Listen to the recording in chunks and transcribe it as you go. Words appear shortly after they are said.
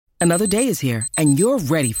Another day is here, and you're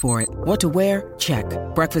ready for it. What to wear? Check.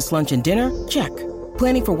 Breakfast, lunch, and dinner? Check.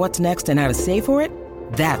 Planning for what's next and how to save for it?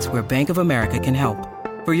 That's where Bank of America can help.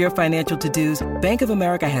 For your financial to-dos, Bank of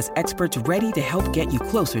America has experts ready to help get you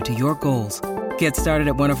closer to your goals. Get started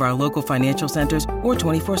at one of our local financial centers or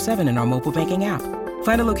 24/7 in our mobile banking app.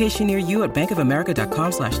 Find a location near you at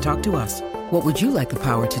bankofamerica.com/talktous. What would you like the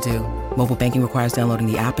power to do? Mobile banking requires downloading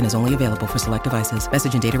the app and is only available for select devices.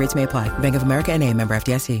 Message and data rates may apply. Bank of America N.A., member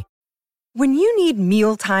FDIC. When you need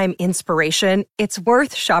mealtime inspiration, it's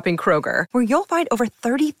worth shopping Kroger, where you'll find over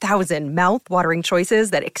 30,000 mouth-watering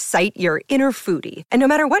choices that excite your inner foodie. And no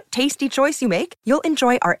matter what tasty choice you make, you'll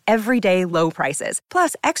enjoy our everyday low prices,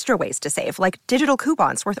 plus extra ways to save, like digital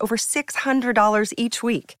coupons worth over $600 each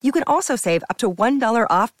week. You can also save up to $1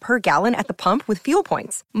 off per gallon at the pump with fuel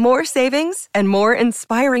points. More savings and more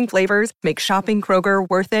inspiring flavors make shopping Kroger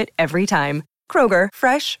worth it every time. Kroger,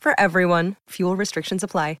 fresh for everyone. Fuel restrictions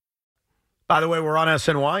apply. By the way, we're on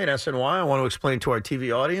SNY, and SNY, I want to explain to our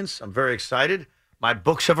TV audience, I'm very excited. My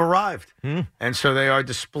books have arrived, and so they are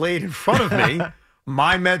displayed in front of me.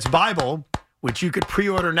 My Meds Bible, which you could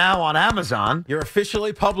pre-order now on Amazon. You're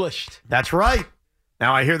officially published. That's right.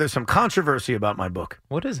 Now, I hear there's some controversy about my book.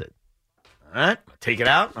 What is it? All right, take it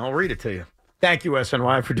out, and I'll read it to you. Thank you,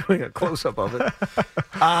 SNY, for doing a close-up of it.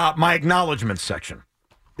 My acknowledgments section.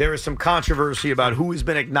 There is some controversy about who has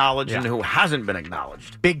been acknowledged and who hasn't been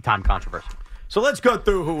acknowledged. Big-time controversy. So let's go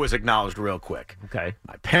through who was acknowledged real quick. Okay.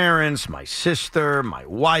 My parents, my sister, my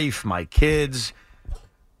wife, my kids.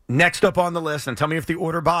 Next up on the list, and tell me if the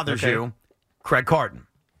order bothers you, Craig Carton.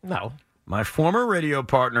 No. My former radio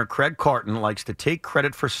partner, Craig Carton, likes to take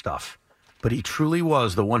credit for stuff, but he truly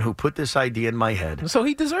was the one who put this idea in my head. So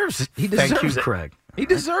he deserves it. He deserves Thank you, it. Craig. He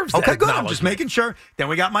deserves Okay, that good. I'm just making sure. Then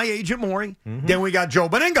we got my agent, Maury. Then we got Joe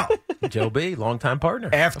Beningo. Joe B., longtime partner.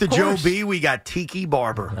 After Joe B., we got Tiki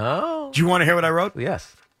Barber. Oh. Do you want to hear what I wrote?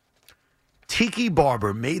 Yes. Tiki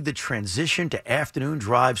Barber made the transition to afternoon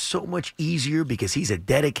drive so much easier because he's a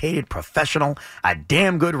dedicated professional, a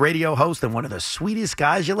damn good radio host, and one of the sweetest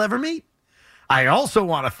guys you'll ever meet. I also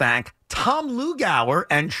want to thank Tom Lugauer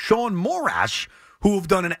and Sean Morash, who have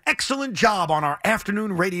done an excellent job on our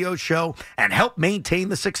afternoon radio show and helped maintain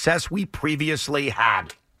the success we previously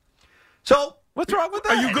had. So, what's wrong with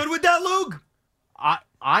that? Are you good with that, Lug?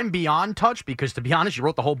 I'm beyond touched because, to be honest, you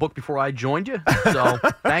wrote the whole book before I joined you. So,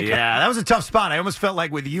 thank you. Yeah, that was a tough spot. I almost felt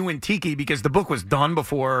like with you and Tiki, because the book was done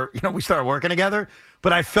before we started working together.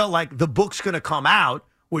 But I felt like the book's going to come out.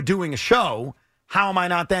 We're doing a show. How am I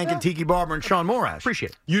not thanking Tiki Barber and Sean Morash?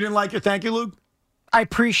 Appreciate it. You didn't like your thank you, Lug? I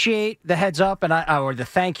appreciate the heads up or the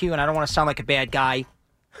thank you, and I don't want to sound like a bad guy.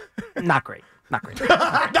 Not great. Not great.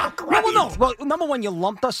 Not great. No. Well, number one, you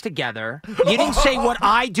lumped us together. You didn't say what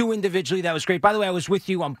I do individually. That was great. By the way, I was with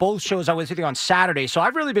you on both shows. I was with you on Saturday, so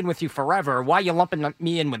I've really been with you forever. Why are you lumping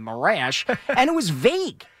me in with Morash? And it was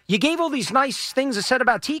vague. You gave all these nice things I said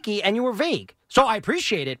about Tiki, and you were vague. So I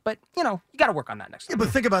appreciate it, but, you got to work on that next time. Yeah,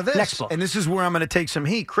 but think about this. Next book. And this is where I'm going to take some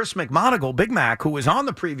heat. Chris McMonagle, Big Mac, who was on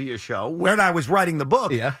the previous show, when I was writing the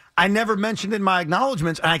book, I never mentioned in my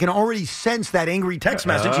acknowledgments, and I can already sense that angry text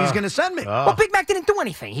message he's going to send me. Well, Big Mac didn't do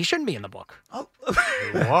anything. He shouldn't be in the book. Oh.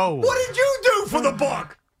 Whoa. What did you do for the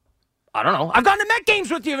book? I don't know. I've gone to Met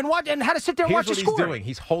games with you and had to sit there and watch the score. Here's what he's doing.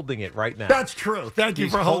 He's holding it right now. That's true. Thank you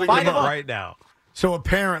for holding it the book right now. So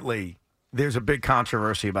apparently, there's a big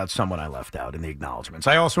controversy about someone I left out in the acknowledgments.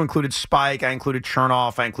 I also included Spike. I included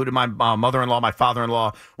Chernoff. I included my mother-in-law, my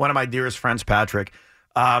father-in-law, one of my dearest friends, Patrick.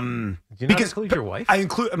 Did you not include your wife? I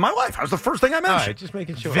include my wife. That was the first thing I mentioned. All right, just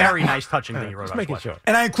making sure. Very nice, touching thing you wrote. Just making sure.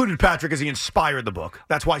 And I included Patrick as he inspired the book.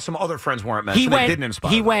 That's why some other friends weren't mentioned. They didn't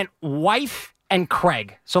inspire. He went wife and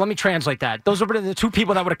Craig. So let me translate that. Those are the two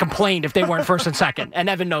people that would have complained if they weren't first and second, and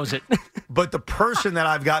Evan knows it. But the person that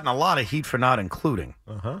I've gotten a lot of heat for not including,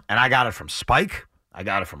 and I got it from Spike, I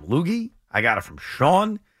got it from Loogie, I got it from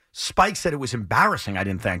Sean. Spike said it was embarrassing I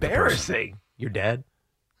didn't thank the person. Embarrassing? Your dad?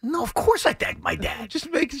 No, of course I thanked my dad. Just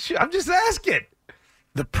making sure. I'm just asking.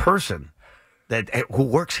 The person who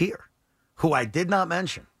works here, who I did not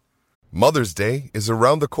mention. Mother's Day is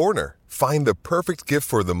around the corner. Find the perfect gift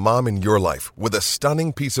for the mom in your life with a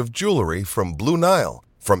stunning piece of jewelry from Blue Nile.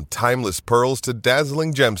 From timeless pearls to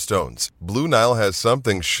dazzling gemstones, Blue Nile has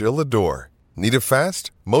something she'll adore. Need it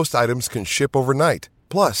fast? Most items can ship overnight.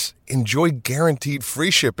 Plus, enjoy guaranteed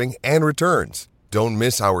free shipping and returns. Don't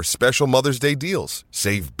miss our special Mother's Day deals.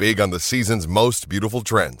 Save big on the season's most beautiful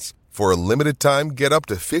trends. For a limited time, get up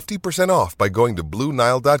to 50% off by going to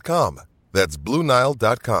BlueNile.com. That's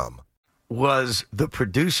BlueNile.com. Was the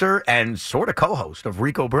producer and sort of co-host of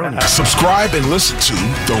Rico Bruni. Subscribe and listen to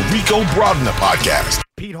the Rico Brogna podcast.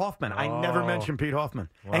 Pete Hoffman. I never mentioned Pete Hoffman.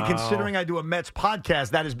 Wow. And considering I do a Mets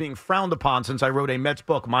podcast, that is being frowned upon since I wrote a Mets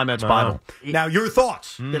book, My Mets Bible. Now, your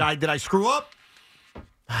thoughts. Did I screw up?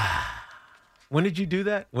 When did you do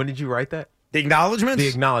that? When did you write that? The acknowledgments? The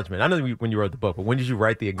acknowledgement. I know when you wrote the book, but when did you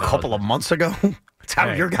write the A acknowledgement? couple of months ago. That's how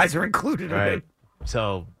Right. your guys are included in Right. it.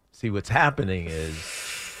 So, see, what's happening is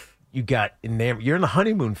you got enamored. You're in the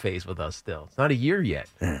honeymoon phase with us still. It's not a year yet.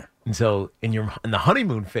 Yeah. And so in the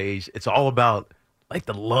honeymoon phase, it's all about like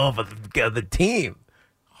the love of the team.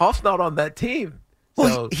 Hoff's not on that team. Well,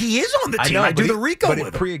 So, he is on the team. know, I do but the Rico but with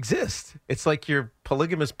it him. pre-exists. It's like your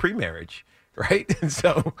polygamous pre-marriage, right? And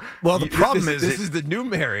so, Well, the problem this is is the new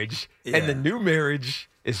marriage, Yeah. and the new marriage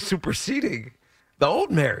is superseding the old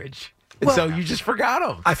marriage. And so you just forgot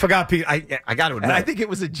him. I forgot Pete. I got to admit. And I think it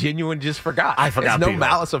was a genuine just forgot. I forgot There's no Peter.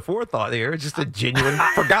 malice of forethought here. It's just a genuine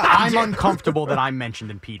forgot. I'm uncomfortable that I'm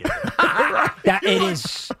mentioned in Peter. That it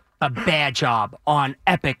is a bad job on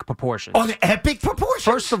epic proportions. on epic proportions.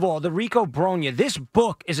 First of all, the Rico Bronya, this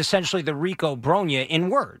book is essentially the Rico Bronya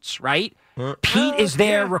in words, right? Pete is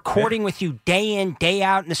there recording with you day in, day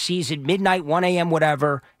out in the season, midnight, 1 a.m.,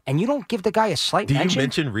 whatever, and you don't give the guy a slight Do you mention?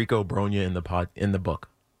 mention Rico Bronya in the book?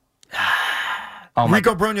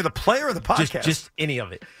 Rico Bronya, the player of the podcast. Just any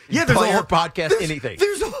of it. Yeah, there's player, a whole podcast, there's- anything.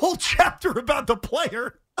 There's a whole chapter about the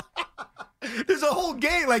player. There's a whole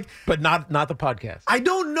game. Like, But not the podcast. I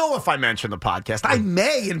don't know if I mentioned the podcast. I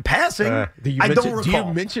may in passing. Do you I mention, don't recall. Do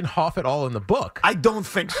you mention Hoff at all in the book? I don't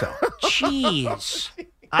think so. Jeez.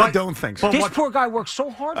 I don't think so. This poor guy worked so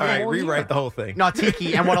hard. all for a right, whole rewrite year. the whole thing. No,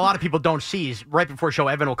 Tiki, and what a lot of people don't see is right before the show,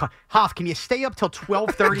 Evan will come. Hoff, can you stay up till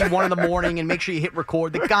 12:30, 1 in the morning, and make sure you hit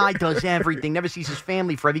record? The guy does everything, never sees his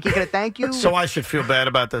family forever. You can't get a thank you? So I should feel bad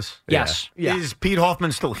about this? Yes. Yeah. Is Pete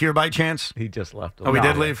Hoffman still here by chance? He just left. Oh, he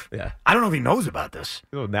did leave? Yeah. I don't know if he knows about this.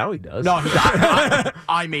 Oh, now he does. No,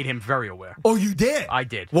 I made him very aware. Oh, you did? I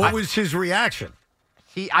did. What was his reaction?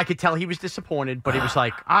 I could tell he was disappointed, but he was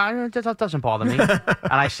like, that doesn't bother me. And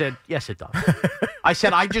I said, yes, it does. I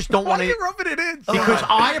said, I just don't Why want are to. you rubbing it in? Because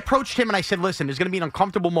I approached him and I said, listen, there's going to be an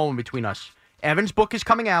uncomfortable moment between us. Evan's book is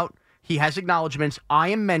coming out. He has acknowledgments. I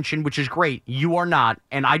am mentioned, which is great. You are not.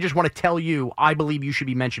 And I just want to tell you, I believe you should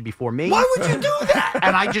be mentioned before me. Why would you do that?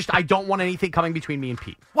 And I don't want anything coming between me and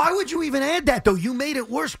Pete. Why would you even add that, though? You made it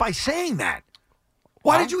worse by saying that.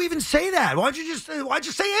 Why did you even say that? Why'd you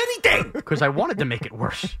say anything? Because I wanted to make it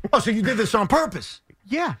worse. Oh, so you did this on purpose?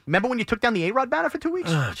 Yeah. Remember when you took down the A-Rod banner for 2 weeks?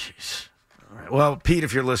 Oh, jeez. All right. Well, Pete,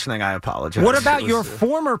 if you're listening, I apologize. What about It your was,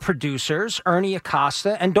 former producers, Ernie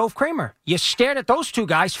Acosta and Dove Kramer? You stared at those two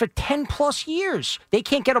guys for 10-plus years. They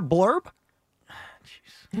can't get a blurb?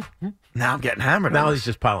 Now I'm getting hammered. Now on he's this.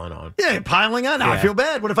 just piling on. Yeah, piling on. Now I Yeah. feel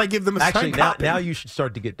bad. What if I give them a Actually, signed now, copy? now you should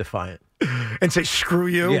start to get defiant. and say, screw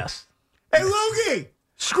you? Yes. Hey, Logie,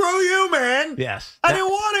 screw you, man. Yes. I didn't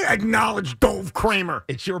want to acknowledge Dove Kramer.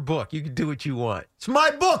 It's your book. You can do what you want. It's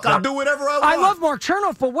my book. I'll do whatever I want. I love Mark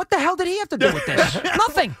Chernoff, but what the hell did he have to do with this?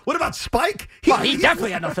 Nothing. What about Spike? Well, he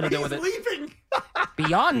definitely had nothing to do he's with it. leaving.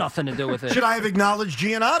 Beyond nothing to do with it. Should I have acknowledged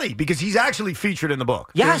Giannotti? Because he's actually featured in the book.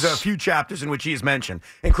 Yes. There's a few chapters in which he is mentioned,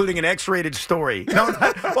 including an X-rated story. No,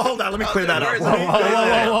 well, hold on. Let me clear that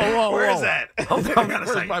up. Where is that? Hold on. Hang on a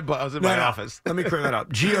Where's second. my book? I was in No, my no. office. Let me clear that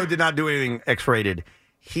up. Gio did not do anything X-rated.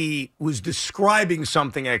 He was describing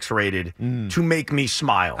something X-rated to make me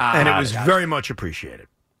smile, and it was very much appreciated.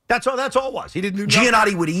 That's all. That's all it was. He didn't do nothing.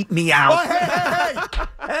 Giannotti would eat me out. Oh,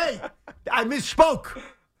 hey! I misspoke.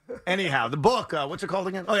 Anyhow, the book, what's it called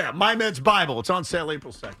again? Oh, yeah, My Meds Bible. It's on sale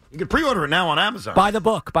April 2nd. You can pre-order it now on Amazon. Buy the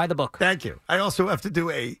book. Buy the book. Thank you. I also have to do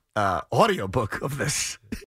a audio book of this.